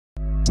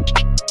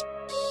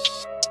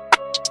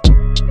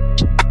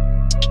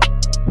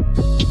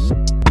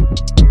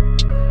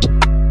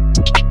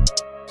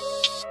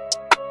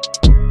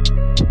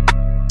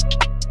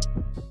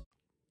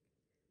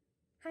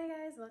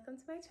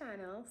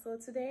channel. So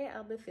today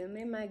I'll be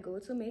filming my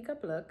go-to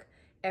makeup look.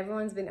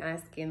 Everyone's been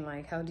asking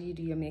like, how do you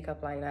do your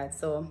makeup like that?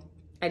 So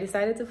I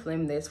decided to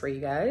film this for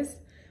you guys.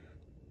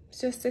 It's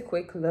just a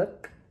quick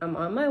look. I'm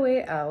on my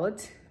way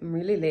out. I'm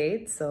really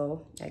late,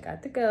 so I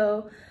got to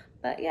go.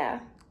 But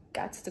yeah,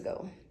 got to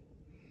go.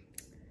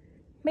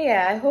 But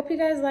yeah, I hope you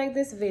guys like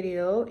this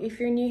video. If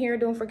you're new here,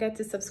 don't forget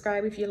to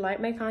subscribe if you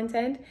like my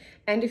content.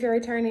 And if you're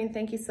returning,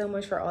 thank you so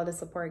much for all the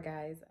support,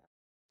 guys.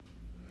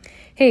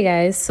 Hey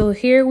guys, so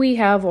here we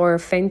have our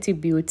Fenty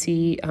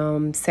Beauty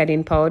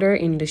setting powder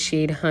in the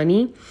shade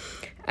Honey.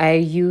 I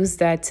use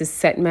that to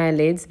set my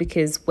lids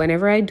because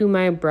whenever I do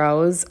my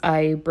brows,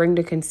 I bring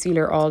the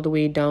concealer all the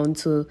way down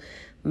to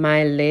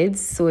my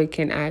lids so it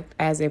can act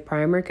as a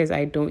primer because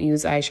I don't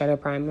use eyeshadow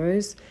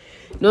primers.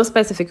 No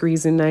specific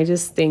reason, I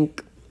just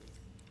think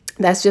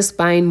that's just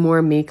buying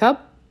more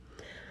makeup.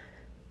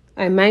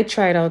 I might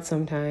try it out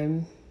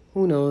sometime,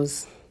 who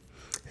knows.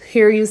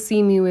 Here you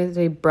see me with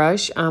a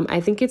brush.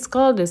 I think it's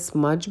called a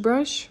smudge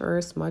brush or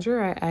a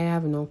smudger. I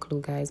have no clue,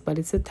 guys, but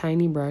it's a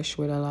tiny brush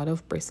with a lot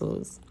of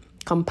bristles,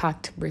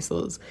 compact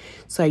bristles.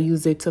 So I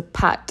use it to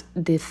pat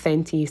the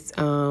Fenty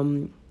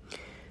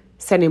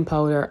setting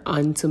powder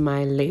onto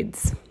my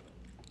lids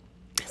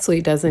so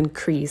it doesn't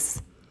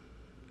crease.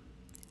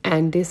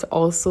 And this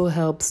also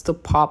helps to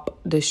pop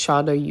the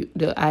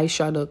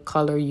eyeshadow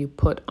color you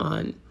put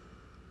on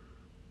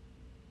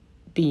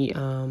the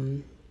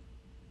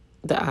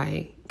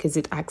eye, because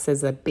it acts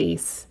as a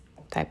base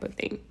type of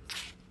thing.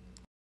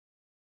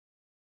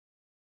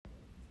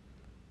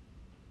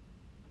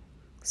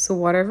 So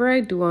whatever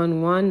I do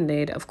on one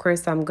lid, of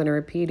course I'm gonna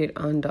repeat it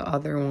on the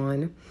other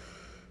one.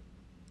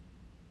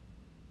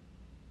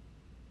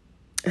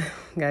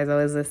 Guys, I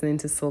was listening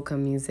to soca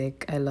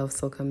music. I love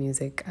soca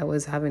music. I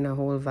was having a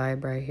whole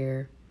vibe right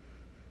here.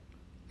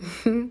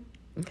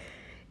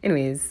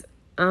 Anyways,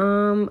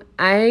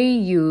 I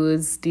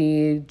use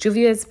the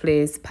Juvia's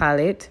Place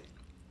palette.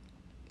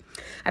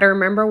 I don't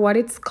remember what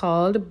it's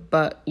called,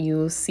 but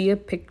you'll see a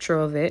picture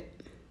of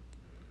it.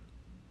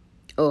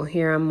 Oh,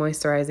 here I'm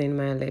moisturizing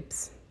my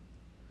lips.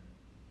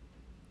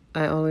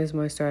 I always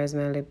moisturize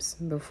my lips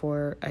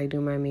before I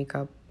do my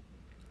makeup.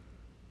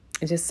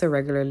 It's just a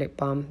regular lip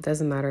balm.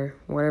 Doesn't matter.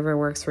 Whatever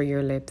works for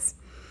your lips.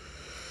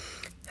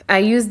 I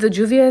use the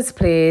Juvia's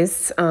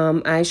Place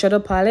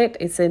eyeshadow palette.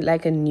 It's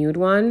like a nude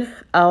one.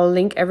 I'll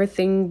link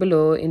everything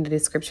below in the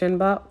description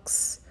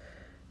box.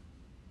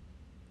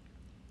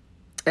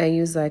 I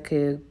use like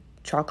a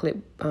chocolate,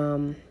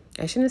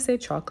 I shouldn't say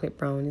chocolate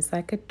brown. It's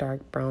like a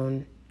dark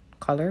brown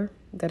color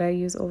that I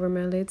use over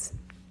my lids.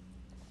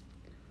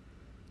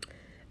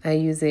 I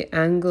use an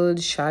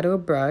angled shadow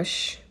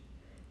brush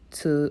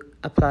to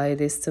apply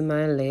this to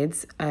my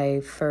lids.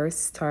 I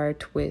first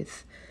start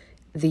with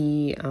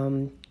the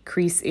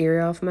crease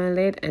area of my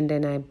lid and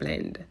then I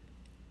blend.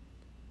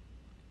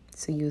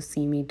 So you'll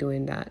see me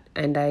doing that.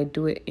 And I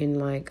do it in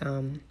like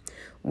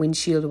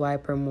windshield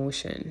wiper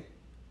motion.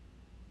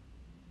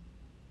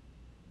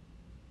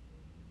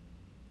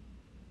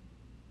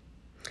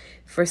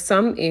 For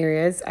some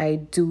areas, I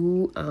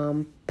do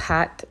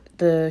pat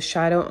the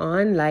shadow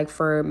on, like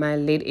for my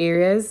lid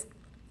areas,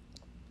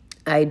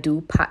 I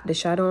do pat the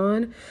shadow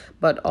on,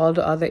 but all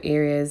the other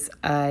areas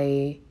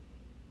I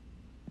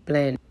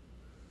blend.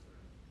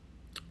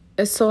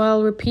 So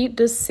I'll repeat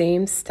the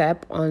same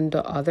step on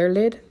the other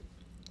lid.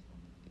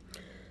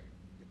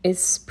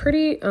 It's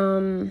pretty,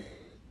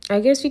 I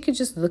guess you could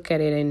just look at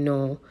it and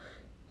know,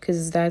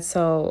 because that's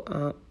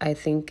how I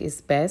think is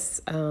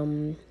best.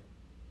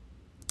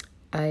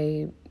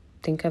 I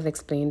think I've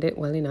explained it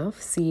well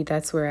enough. See,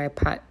 that's where I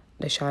pat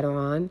the shadow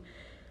on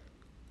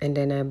and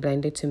then I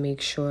blend it to make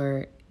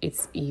sure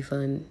it's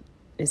even.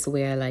 It's the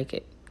way I like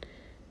it.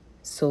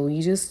 So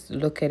you just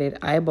look at it,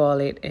 eyeball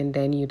it, and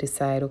then you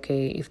decide,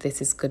 okay, if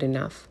this is good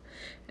enough.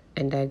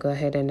 And I go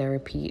ahead and I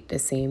repeat the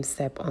same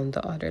step on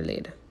the other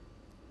lid.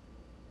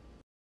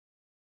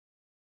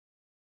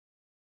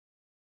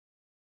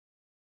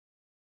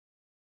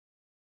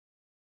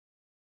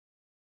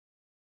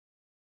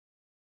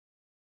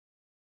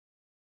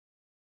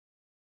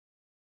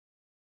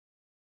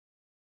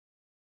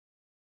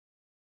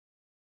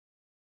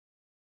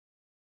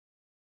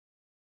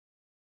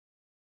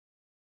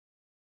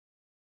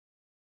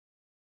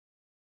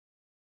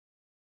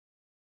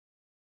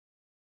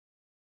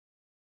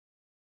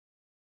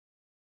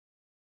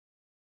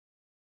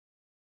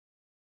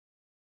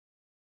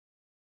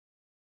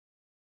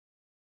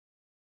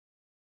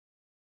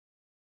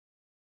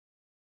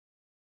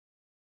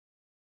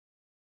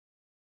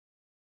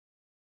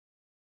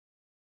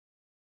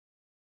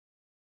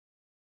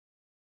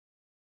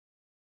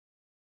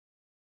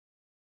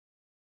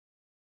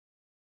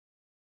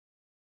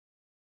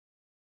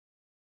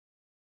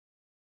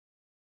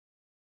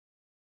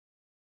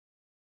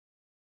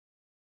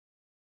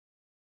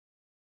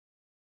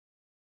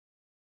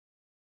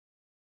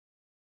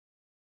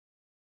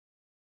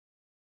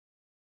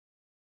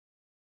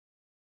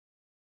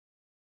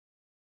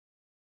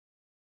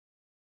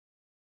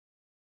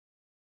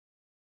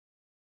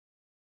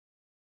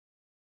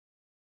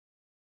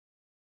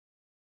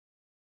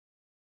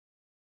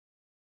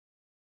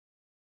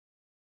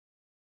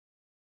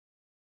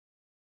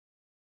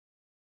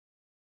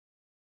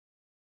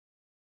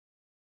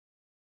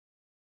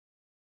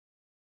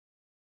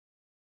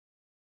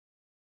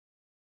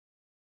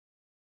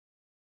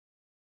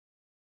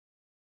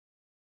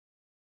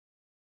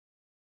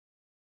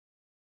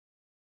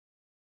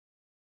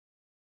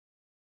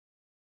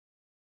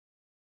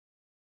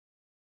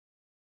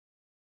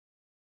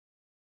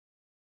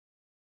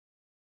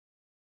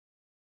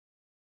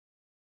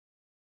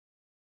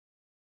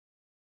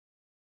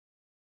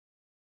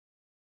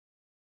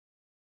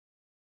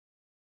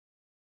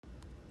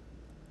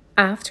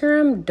 After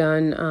I'm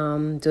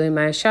done doing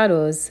my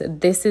shadows,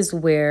 this is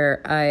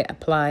where I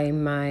apply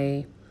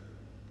my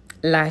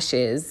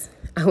lashes.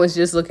 I was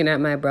just looking at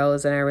my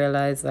brows and I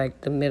realized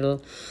like the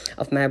middle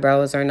of my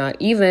brows are not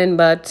even,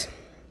 but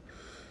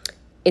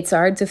it's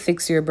hard to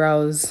fix your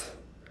brows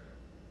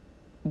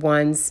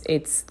once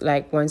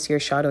your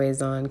shadow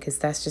is on, because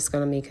that's just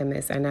gonna make a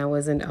mess, and I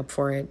wasn't up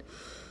for it.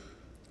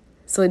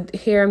 So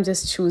here I'm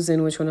just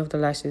choosing which one of the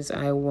lashes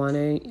I want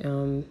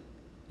to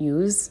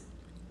use.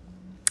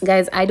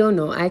 Guys, I don't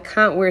know, I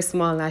can't wear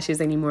small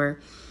lashes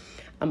anymore.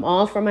 I'm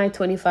all for my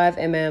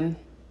 25mm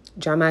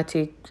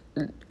dramatic.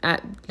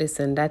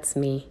 Listen, that's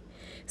me.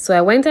 So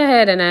I went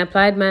ahead and I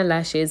applied my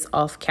lashes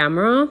off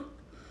camera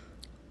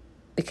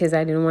because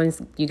I didn't want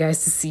you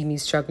guys to see me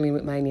struggling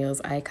with my nails.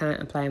 I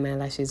can't apply my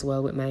lashes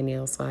well with my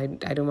nails, so I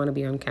don't want to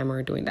be on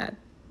camera doing that.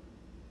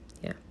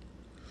 Yeah.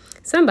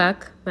 So I'm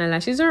back. My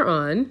lashes are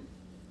on.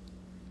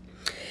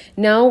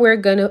 Now we're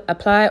going to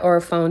apply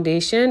our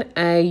foundation.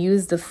 I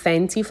use the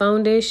Fenty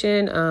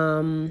foundation,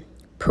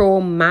 Pro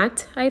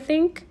Matte, I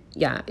think.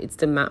 Yeah, it's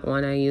the matte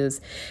one I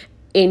use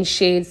in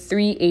shade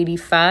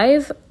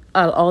 385.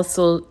 I'll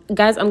also,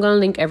 guys, I'm going to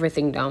link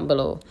everything down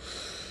below.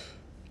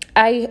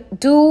 I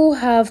do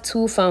have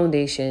two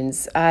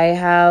foundations. I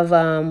have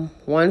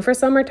one for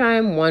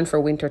summertime, one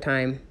for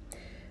wintertime.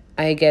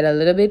 I get a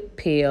little bit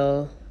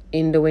pale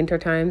in the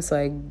wintertime, so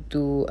I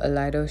do a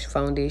lighter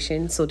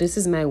foundation. So this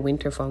is my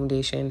winter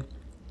foundation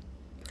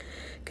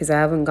because I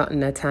haven't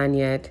gotten a tan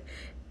yet.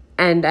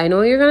 And I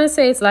know you're going to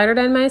say it's lighter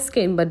than my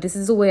skin, but this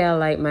is the way I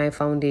like my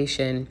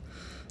foundation.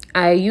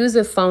 I use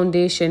a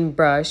foundation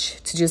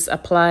brush to just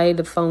apply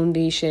the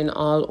foundation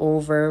all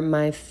over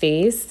my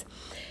face.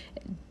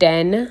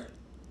 Then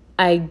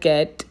I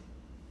get,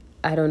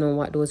 I don't know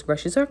what those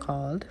brushes are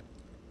called,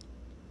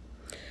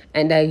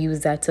 and I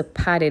use that to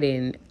pat it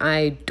in.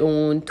 I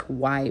don't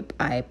wipe,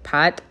 I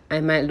pat. I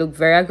might look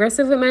very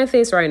aggressive with my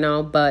face right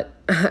now, but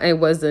I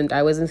wasn't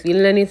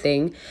feeling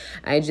anything.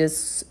 I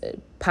just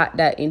pat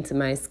that into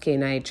my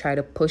skin. I try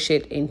to push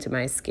it into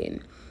my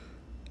skin.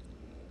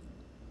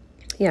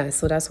 Yeah,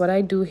 so that's what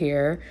I do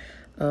here.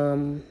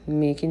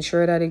 Making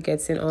sure that it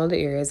gets in all the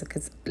areas,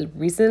 because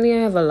recently I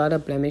have a lot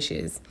of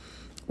blemishes,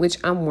 which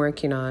I'm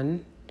working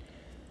on.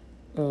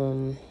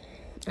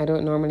 I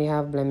don't normally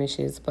have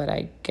blemishes, but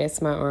I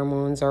guess my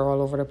hormones are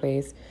all over the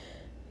place.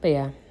 But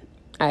yeah,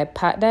 I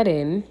pat that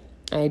in.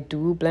 I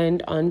do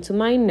blend onto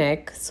my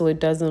neck so it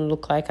doesn't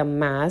look like a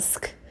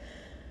mask.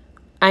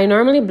 I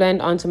normally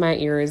blend onto my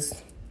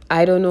ears.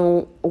 I don't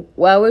know,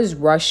 well, I was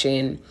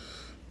rushing.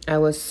 I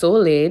was so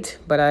late,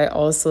 but I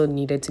also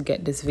needed to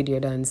get this video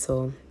done,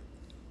 so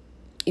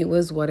it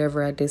was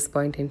whatever at this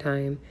point in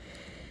time.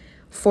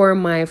 For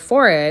my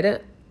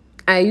forehead,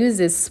 I use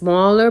this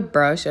smaller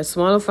brush, a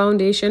smaller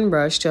foundation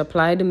brush, to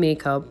apply the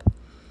makeup.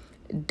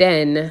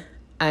 Then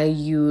I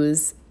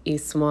use a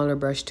smaller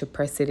brush to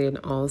press it in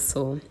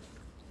also.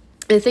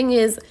 The thing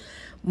is,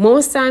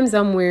 most times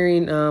I'm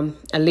wearing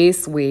a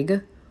lace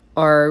wig,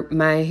 or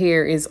my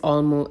hair is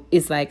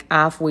like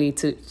halfway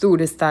through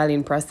the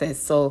styling process.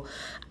 So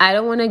I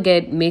don't want to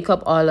get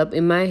makeup all up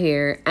in my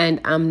hair, and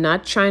I'm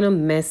not trying to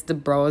mess the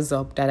brows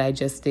up that I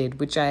just did,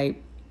 which I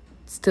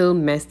still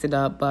messed it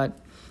up, but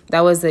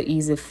that was the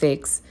easy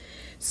fix.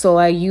 So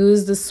I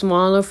use the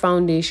smaller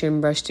foundation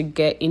brush to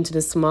get into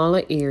the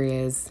smaller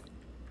areas.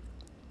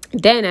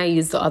 Then I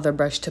use the other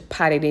brush to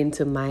pat it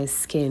into my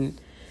skin.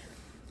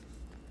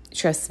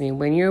 Trust me,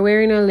 when you're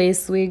wearing a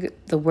lace wig,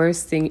 the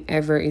worst thing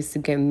ever is to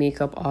get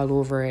makeup all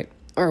over it.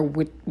 Or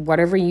with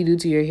whatever you do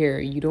to your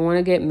hair, you don't want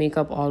to get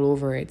makeup all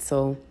over it.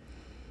 So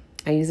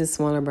I use a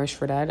smaller brush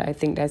for that. I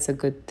think that's a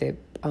good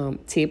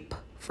tip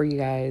for you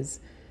guys.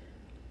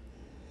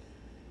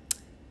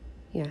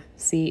 Yeah,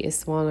 see, a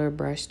smaller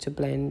brush to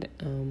blend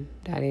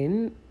that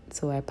in.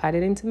 So I pat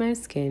it into my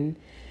skin.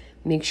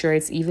 Make sure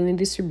it's evenly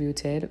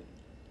distributed.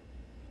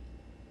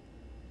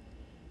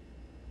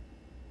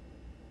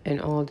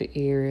 And all the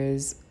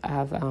areas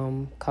have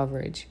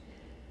coverage.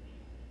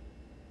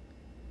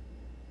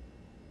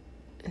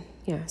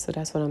 Yeah, so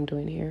that's what I'm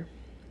doing here.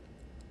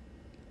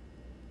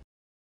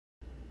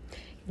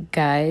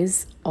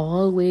 Guys,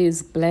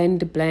 always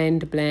blend,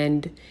 blend,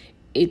 blend.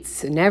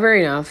 It's never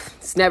enough.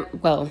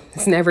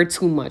 It's never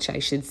too much, I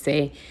should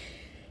say.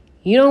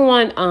 You don't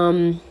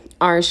want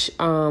harsh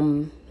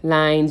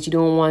lines. You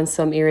don't want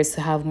some areas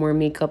to have more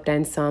makeup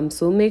than some.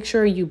 So make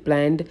sure you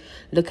blend.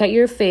 Look at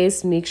your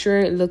face. Make sure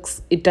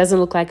it doesn't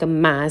look like a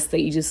mask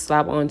that you just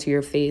slap onto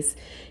your face.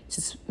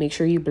 Just make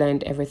sure you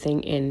blend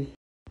everything in.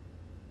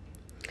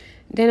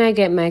 Then I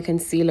get my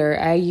concealer.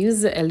 I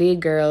use the LA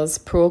Girls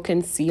Pro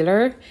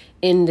Concealer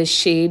in the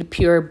shade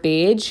Pure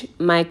Beige.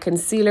 My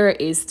concealer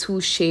is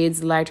 2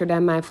 shades lighter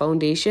than my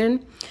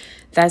foundation.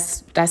 That's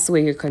the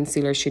way your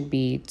concealer should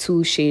be,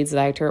 2 shades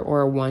lighter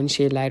or 1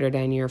 shade lighter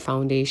than your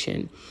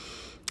foundation.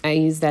 I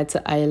use that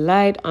to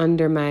highlight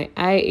under my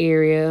eye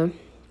area,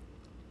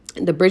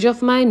 the bridge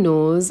of my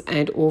nose,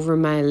 and over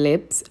my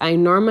lips. I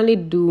normally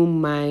do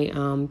my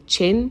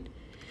chin,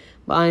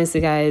 but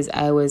honestly, guys,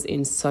 I was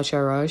in such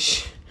a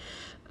rush.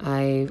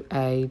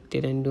 I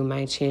didn't do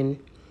my chin.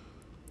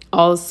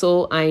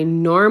 Also, I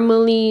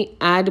normally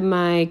add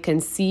my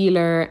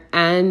concealer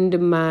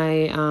and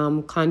my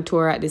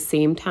contour at the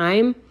same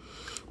time.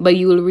 But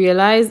you will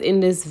realize in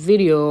this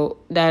video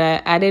that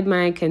I added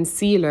my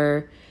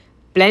concealer,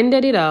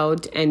 blended it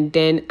out, and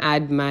then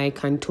add my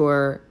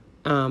contour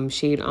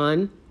shade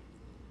on,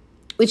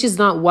 which is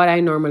not what I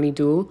normally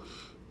do.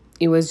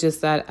 It was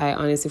just that I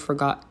honestly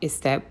forgot a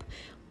step.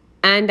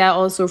 And I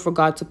also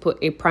forgot to put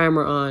a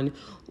primer on,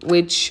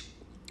 which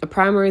a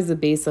primer is the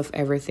base of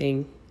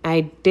everything.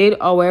 I did,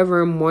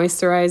 however,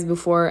 moisturize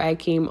before I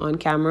came on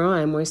camera.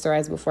 I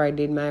moisturized before I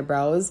did my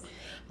brows.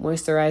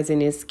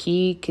 Moisturizing is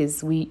key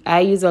because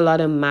I use a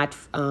lot of matte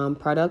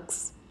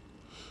products.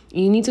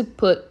 You need to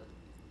put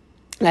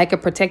like a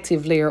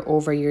protective layer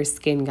over your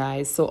skin,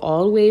 guys. So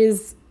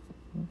always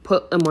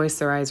put a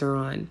moisturizer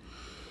on.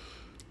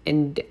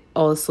 And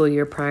also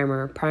your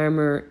primer.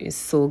 Primer is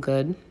so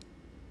good.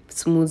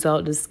 Smooths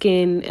out the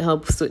skin. It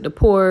helps with the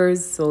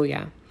pores. So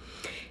yeah.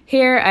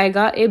 Here I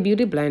got a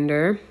beauty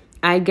blender.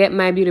 I get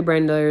my beauty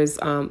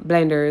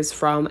blenders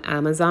from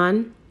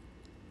Amazon.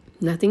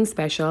 Nothing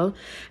special.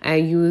 I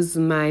use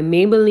my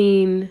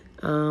Maybelline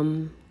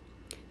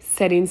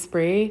setting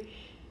spray.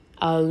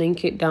 I'll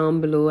link it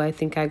down below. I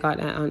think I got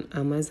that on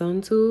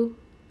Amazon too.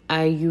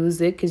 I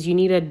use it because you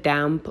need a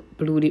damp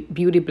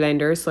beauty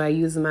blender. So I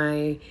use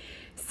my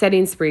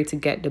setting spray to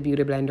get the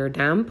beauty blender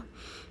damp.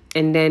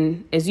 And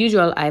then, as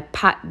usual, I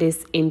pat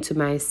this into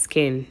my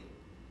skin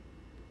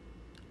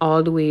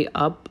all the way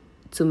up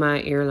to my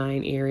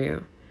hairline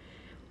area.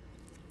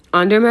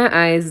 Under my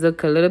eyes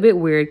look a little bit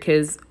weird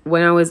because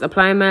when I was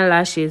applying my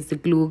lashes, the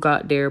glue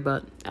got there,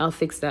 but I'll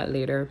fix that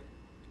later.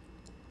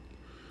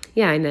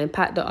 Yeah, and then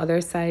pat the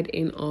other side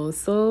in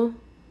also.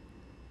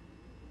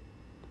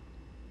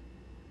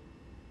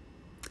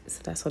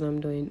 So that's what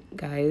I'm doing,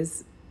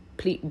 guys.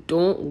 Please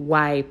don't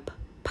wipe.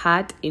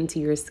 Pat into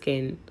your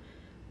skin.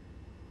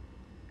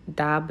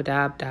 Dab,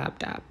 dab, dab,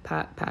 dab.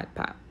 Pat, pat,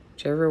 pat.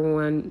 Whichever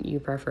one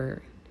you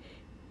prefer.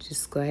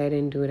 Just go ahead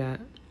and do that.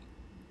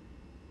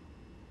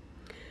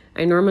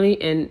 I normally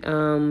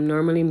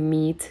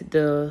meet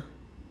the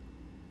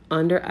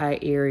under eye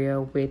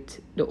area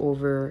with the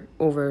over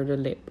the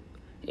lip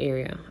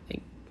area.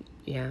 Like,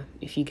 yeah,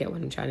 if you get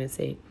what I'm trying to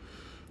say,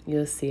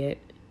 you'll see it.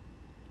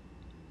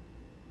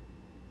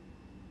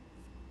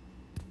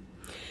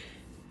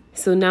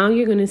 So now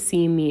you're gonna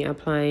see me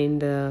applying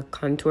the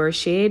contour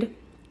shade.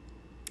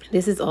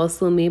 This is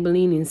also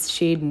Maybelline in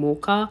shade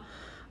Mocha.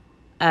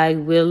 I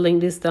will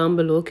link this down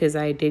below because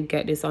I did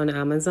get this on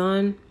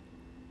Amazon.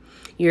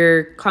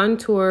 Your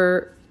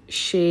contour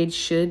shade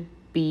should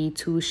be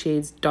 2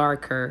 shades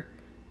darker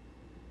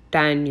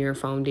than your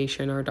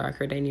foundation or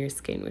darker than your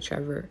skin,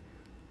 whichever.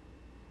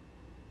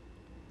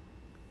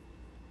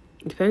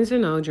 It depends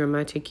on how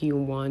dramatic you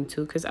want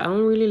to, because I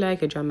don't really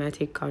like a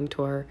dramatic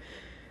contour.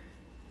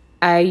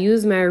 I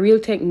use my Real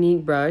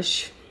Technique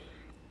brush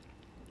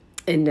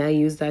and I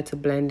use that to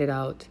blend it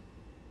out.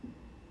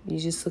 You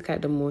just look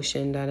at the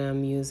motion that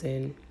I'm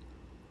using.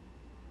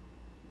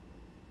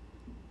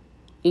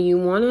 You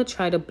want to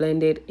try to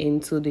blend it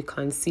into the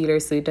concealer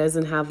so it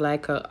doesn't have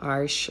like a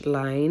harsh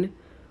line.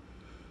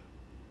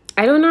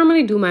 I don't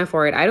normally do my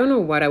forehead. I don't know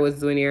what I was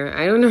doing here.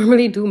 I don't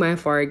normally do my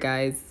forehead,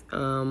 guys.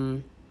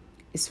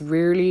 It's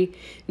rarely.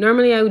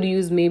 Normally I would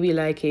use maybe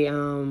like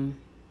a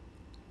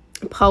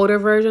powder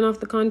version of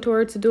the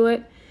contour to do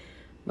it.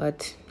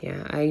 But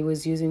yeah, I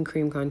was using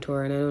cream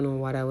contour and I don't know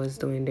what I was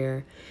doing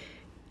there.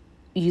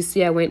 You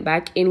see I went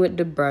back in with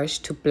the brush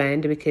to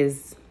blend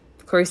because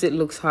of course it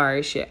looks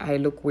harsh. I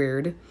look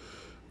weird.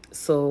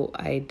 So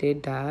I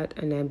did that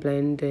and I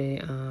blend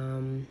the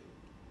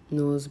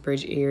nose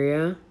bridge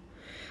area.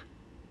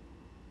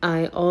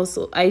 I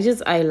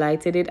just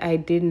highlighted it. I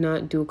did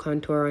not do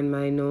contour on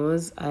my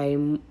nose.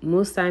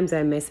 Most times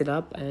I mess it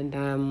up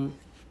and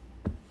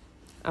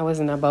I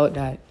wasn't about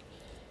that.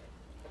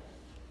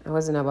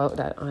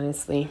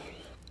 Honestly.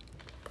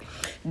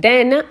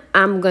 Then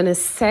I'm gonna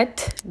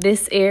set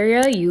this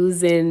area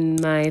using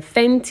my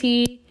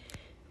Fenty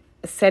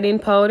setting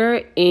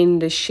powder in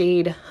the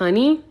shade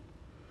Honey.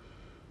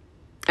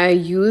 I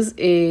use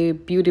a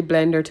beauty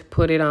blender to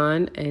put it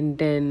on, and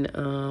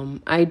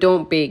then I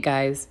don't bake,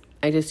 guys.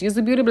 I just use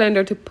the beauty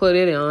blender to put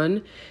it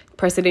on,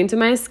 press it into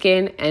my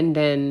skin, and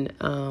then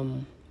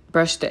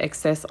brush the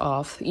excess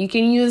off. You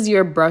can use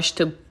your brush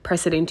to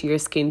press it into your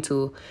skin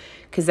too,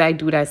 because I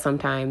do that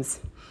sometimes.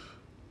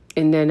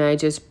 And then I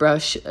just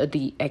brush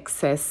the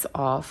excess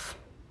off.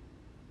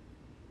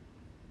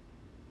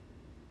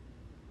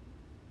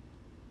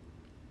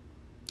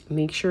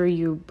 Make sure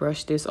you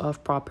brush this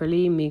off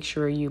properly. Make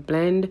sure you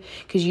blend,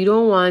 because you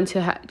don't want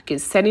to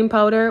get setting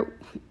powder.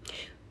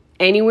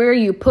 Anywhere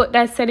you put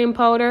that setting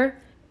powder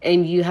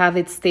and you have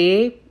it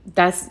stay,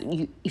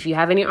 if you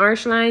have any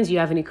harsh lines, you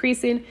have any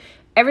creasing,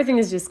 everything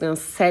is just gonna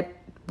set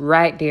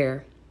right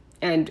there.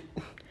 And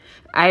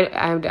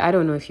I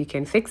don't know if you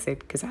can fix it,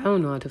 because I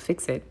don't know how to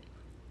fix it.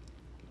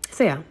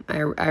 So yeah,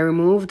 I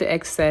removed the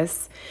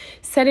excess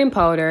setting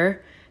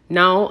powder.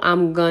 Now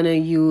I'm gonna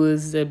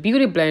use the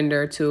beauty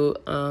blender to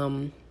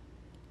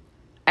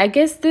I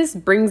guess this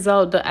brings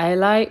out the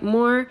highlight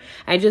more.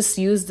 I just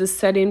use the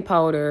setting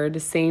powder, the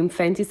same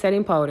Fenty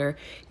setting powder.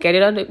 Get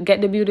it on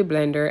get the beauty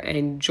blender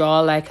and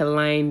draw like a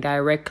line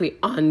directly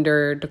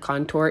under the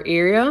contour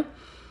area.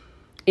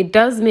 It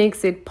does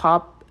makes it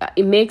pop.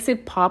 It makes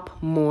it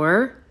pop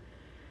more.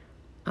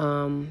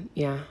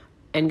 Yeah.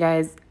 And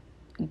guys,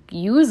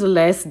 use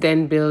less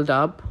than build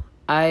up.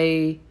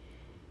 I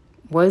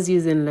was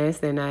using less,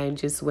 then I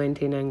just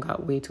went in and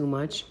got way too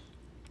much.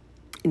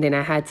 And then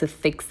I had to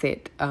fix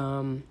it.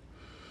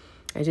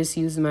 I just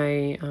used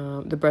my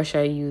the brush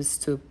I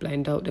used to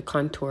blend out the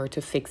contour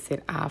to fix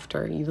it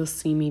after. You'll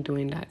see me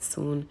doing that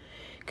soon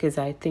because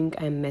I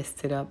think I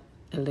messed it up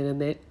a little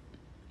bit.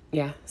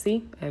 Yeah,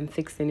 see? I'm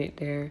fixing it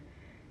there.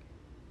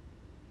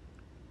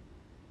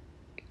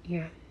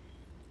 Yeah.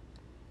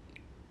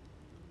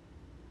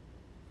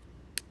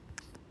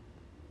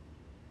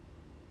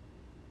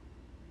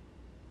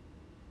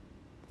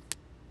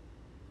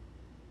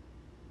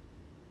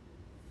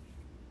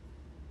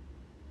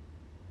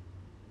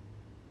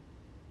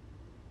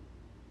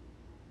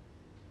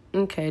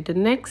 Okay, the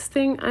next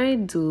thing I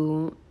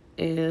do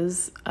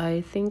is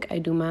I think I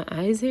do my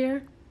eyes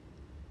here.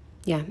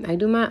 Yeah, I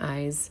do my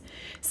eyes.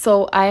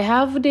 So I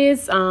have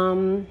this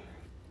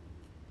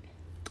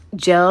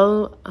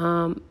gel,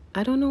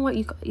 I don't know what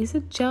you call, is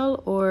it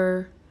gel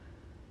or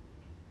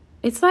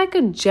it's like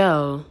a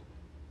gel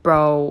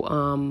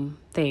brow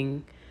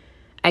thing.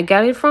 I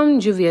got it from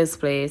Juvia's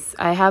place.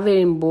 I have it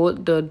in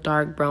both the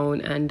dark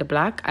brown and the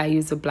black. I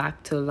use the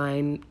black to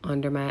line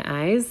under my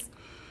eyes.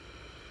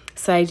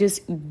 So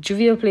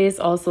Juvia place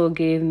also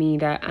gave me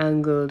that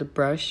angled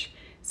brush.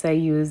 So I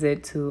use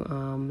it to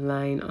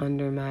line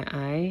under my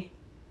eye.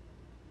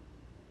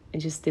 I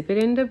just dip it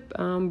in the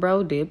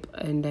brow dip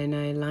and then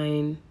I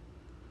line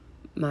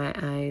my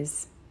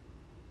eyes.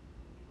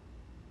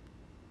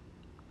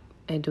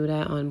 I do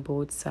that on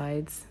both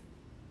sides.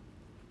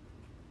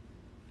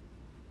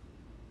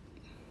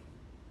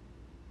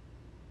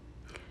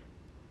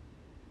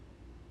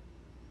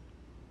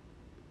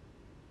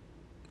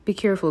 Be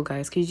careful,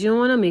 guys, because you don't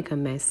want to make a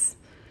mess.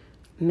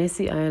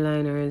 Messy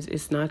eyeliners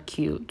is not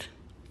cute.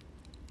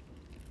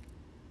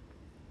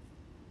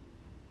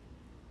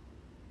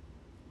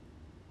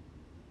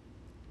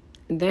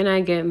 Then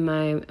I get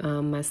my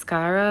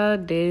mascara.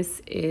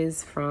 This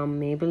is from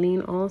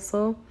Maybelline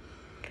also.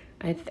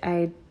 I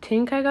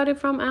think I got it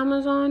from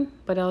Amazon,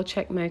 but I'll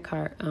check my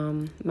cart,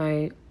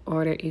 my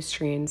order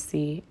history and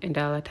see, and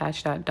I'll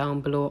attach that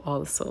down below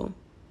also.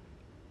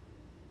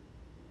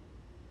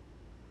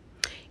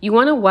 You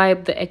want to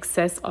wipe the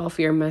excess off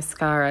your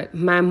mascara.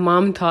 My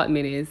mom taught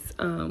me this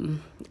a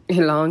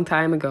long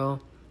time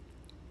ago.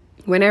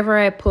 Whenever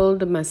I pull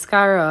the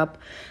mascara up,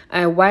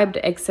 I wipe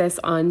the excess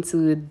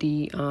onto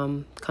the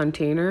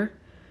container.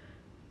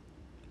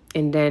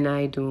 And then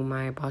I do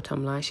my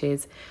bottom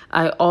lashes.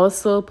 I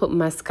also put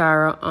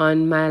mascara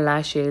on my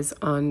lashes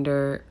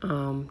under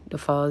the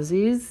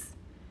falsies.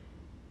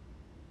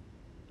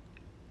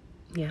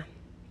 Yeah.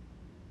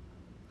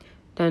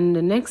 Then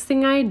the next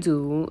thing I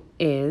do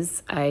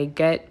is I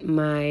get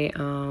my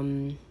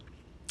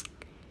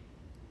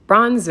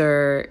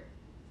bronzer.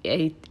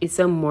 It's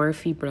a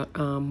Morphe,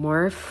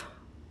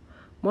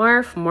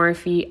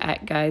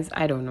 Morphe, guys,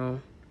 I don't know.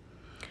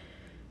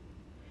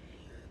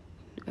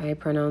 I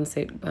pronounce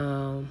it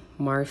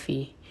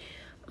Morphe.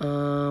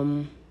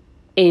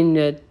 In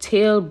the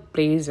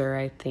Trailblazer,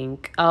 I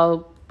think.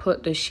 I'll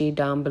put the shade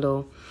down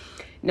below.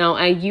 Now,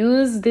 I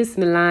use this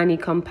Milani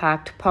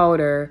compact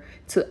powder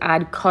to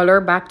add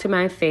color back to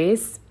my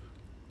face.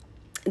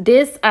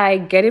 This, I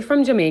get it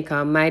from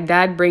Jamaica. My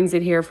dad brings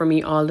it here for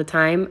me all the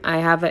time. I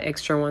have an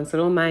extra one, so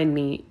don't mind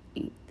me.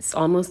 It's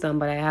almost done,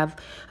 but I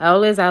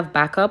always have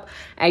backup.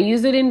 I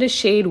use it in the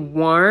shade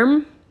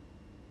Warm.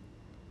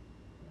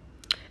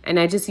 And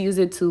I just use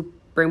it to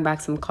bring back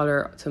some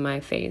color to my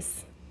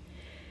face.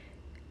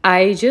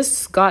 I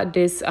just got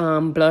this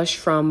blush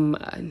from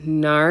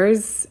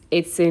NARS.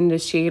 It's in the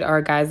shade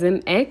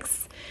Orgasm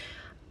X.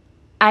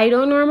 I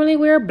don't normally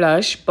wear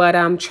blush, but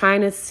I'm trying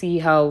to see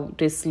how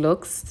this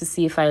looks, to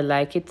see if I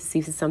like it, to see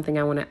if it's something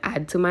I want to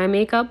add to my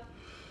makeup.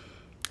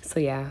 So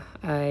yeah,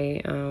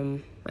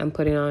 I'm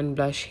putting on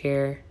blush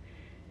here.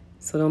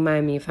 So don't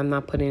mind me if I'm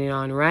not putting it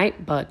on right,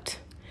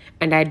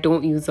 and I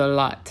don't use a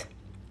lot.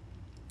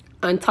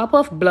 On top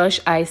of blush,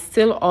 I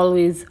still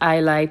always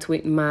highlight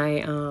with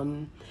my,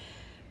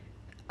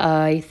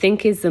 I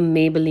think it's the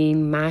Maybelline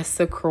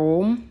Master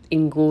Chrome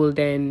in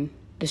Golden,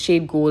 the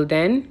shade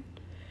Golden.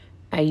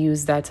 I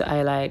use that to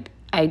highlight.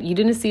 You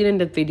didn't see it in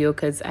the video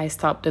because I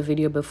stopped the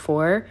video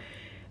before,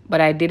 but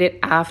I did it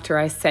after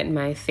I set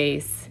my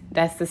face.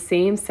 That's the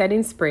same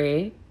setting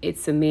spray.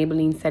 It's a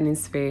Maybelline setting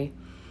spray.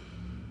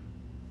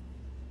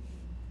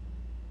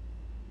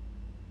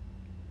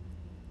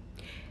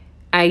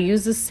 I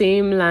use the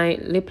same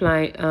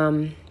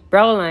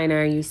brow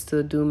liner I used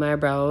to do my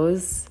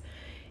brows.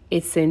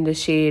 It's in the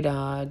shade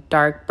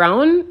dark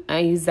brown. I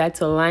use that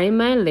to line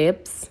my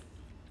lips.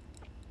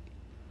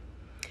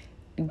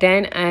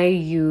 Then I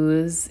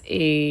use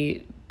a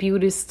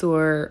beauty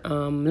store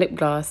lip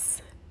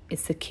gloss.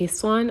 it's a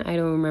Kiss one. I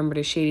don't remember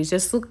the shade.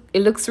 It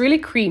looks really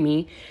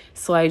creamy,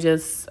 so I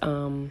just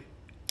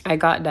I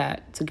got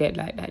that to get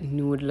like that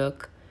nude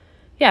look.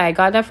 Yeah, I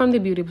got that from the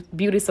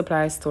beauty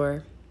supply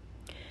store.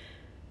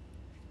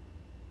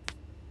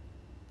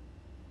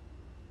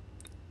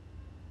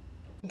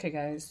 Okay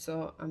guys,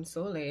 so I'm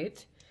so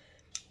late.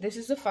 This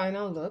is the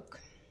final look.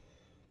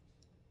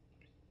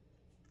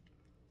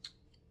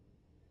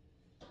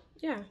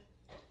 Yeah,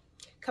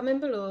 comment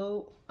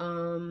below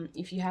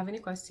if you have any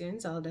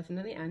questions. I'll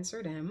definitely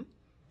answer them.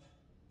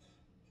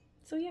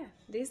 So yeah,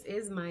 this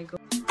is my go.